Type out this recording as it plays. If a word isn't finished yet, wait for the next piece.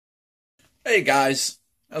Hey guys,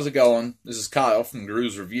 how's it going? This is Kyle from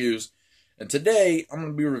Guru's Reviews, and today I'm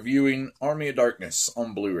going to be reviewing Army of Darkness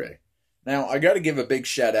on Blu Ray. Now, I got to give a big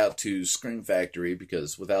shout out to Scream Factory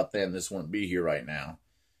because without them, this wouldn't be here right now.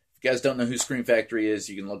 If you guys don't know who Scream Factory is,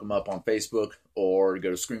 you can look them up on Facebook or go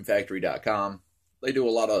to screamfactory.com. They do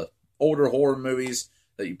a lot of older horror movies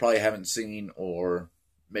that you probably haven't seen or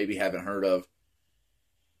maybe haven't heard of.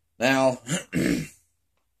 Now,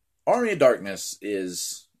 Army of Darkness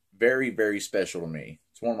is very, very special to me.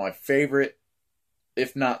 It's one of my favorite,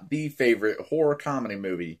 if not the favorite, horror comedy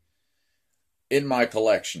movie in my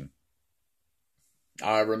collection.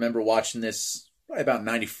 I remember watching this probably about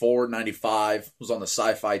 94, 95. It was on the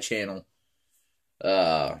Sci-Fi Channel.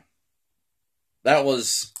 That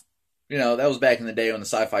was back in the day when the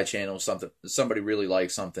Sci-Fi Channel, somebody really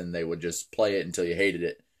liked something, they would just play it until you hated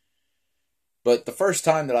it. But the first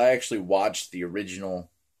time that I actually watched the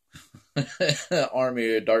original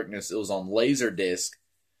Army of Darkness, it was on Laserdisc,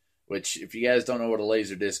 which if you guys don't know what a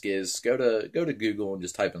Laserdisc is, go to Google and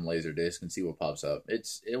just type in Laserdisc and see what pops up.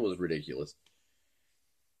 It was ridiculous.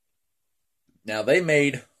 Now they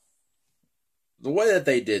made the way that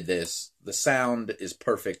they did this, the sound is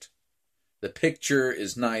perfect. The picture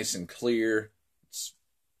is nice and clear. It's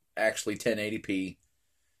actually 1080p.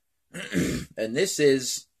 And this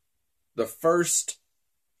is the first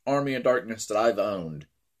Army of Darkness that I've owned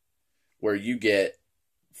where you get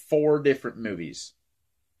 4 different movies.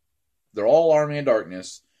 They're all Army of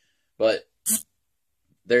Darkness, but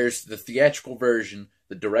there's the theatrical version,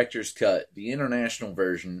 the director's cut, the international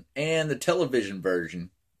version, and the television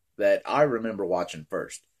version that I remember watching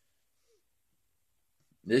first.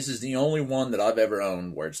 This is the only one that I've ever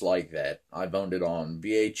owned where it's like that. I've owned it on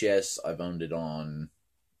VHS, I've owned it on,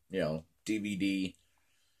 DVD.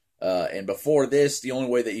 And before this, the only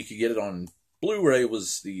way that you could get it on Blu Ray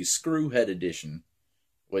was the Screwhead edition,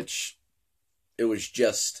 which it was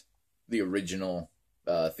just the original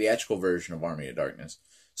theatrical version of Army of Darkness.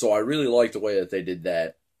 So I really like the way that they did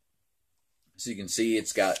that. So you can see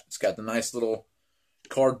it's got the nice little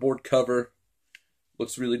cardboard cover.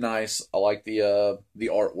 Looks really nice. I like the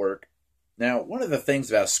artwork. Now, one of the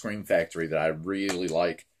things about Scream Factory that I really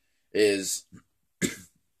like is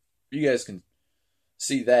you guys can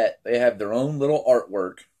see that they have their own little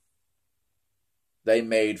artwork they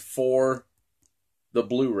made for the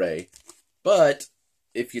Blu-ray. But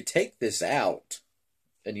if you take this out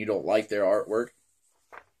and you don't like their artwork,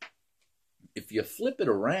 if you flip it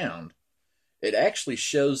around, it actually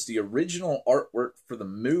shows the original artwork for the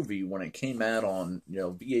movie when it came out on,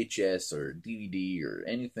 VHS or DVD or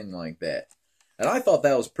anything like that. And I thought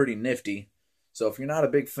that was pretty nifty. So if you're not a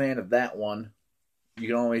big fan of that one, you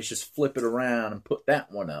can always just flip it around and put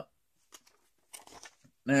that one up.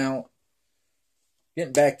 Now,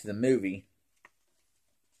 getting back to the movie,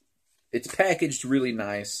 it's packaged really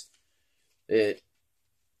nice. I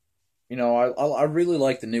really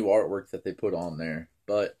like the new artwork that they put on there.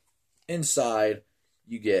 But inside,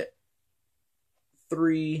 you get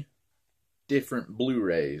 3 different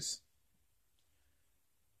Blu-rays.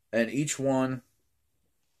 And each one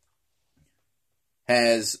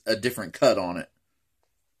has a different cut on it.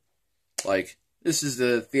 Like, this is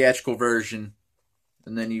the theatrical version.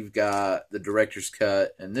 And then you've got the director's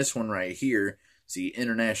cut. And this one right here is the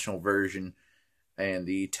international version and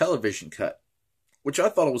the television cut. Which I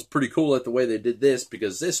thought it was pretty cool at the way they did this,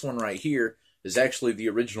 because this one right here is actually the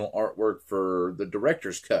original artwork for the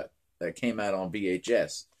director's cut that came out on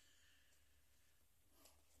VHS.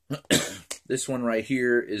 This one right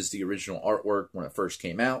here is the original artwork when it first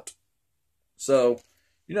came out. So,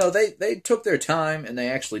 they took their time and they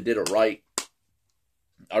actually did it right.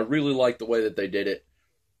 I really like the way that they did it.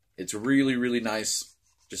 It's really, really nice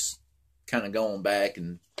just kind of going back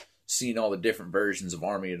and seeing all the different versions of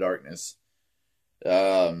Army of Darkness.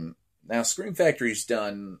 Now, Scream Factory's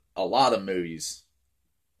done a lot of movies,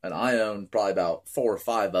 and I own probably about 4 or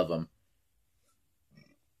 5 of them.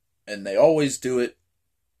 And they always do it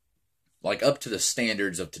like up to the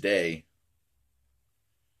standards of today.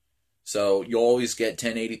 So you'll always get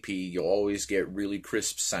 1080p, you'll always get really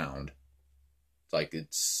crisp sound. Like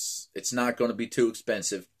it's not going to be too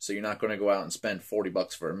expensive, so you're not going to go out and spend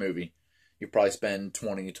 $40 for a movie. You probably spend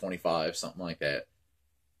 20, 25, something like that.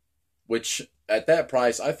 Which at that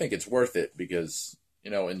price, I think it's worth it because,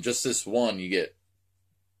 in just this one, you get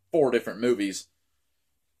 4 different movies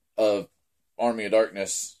of Army of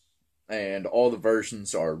Darkness, and all the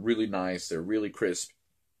versions are really nice. They're really crisp,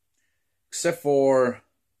 except for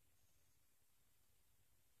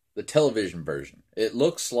the television version. It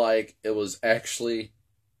looks like it was actually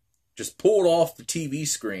just pulled off the TV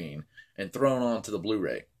screen and thrown onto the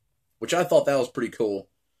Blu-ray, which I thought that was pretty cool.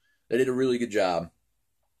 They did a really good job.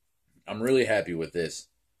 I'm really happy with this.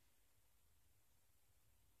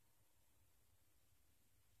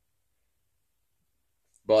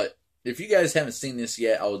 But if you guys haven't seen this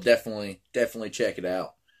yet, I will definitely check it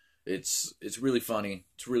out. It's really funny.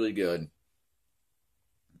 It's really good.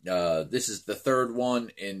 This is the third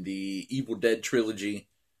one in the Evil Dead trilogy,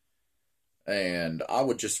 and I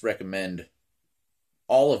would just recommend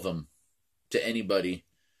all of them to anybody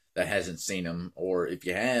that hasn't seen them, or if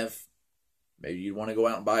you have, maybe you want to go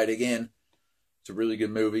out and buy it again. It's a really good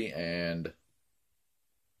movie, and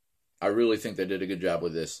I really think they did a good job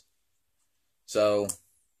with this. So,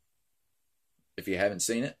 if you haven't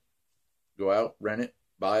seen it, go out, rent it,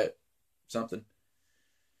 buy it, something.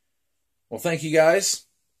 Well, thank you guys.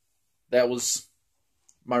 That was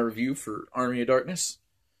my review for Army of Darkness.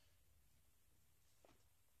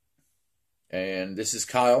 And this is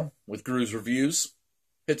Kyle with Gru's Reviews.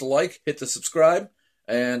 Hit the like, hit the subscribe,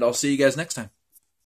 and I'll see you guys next time.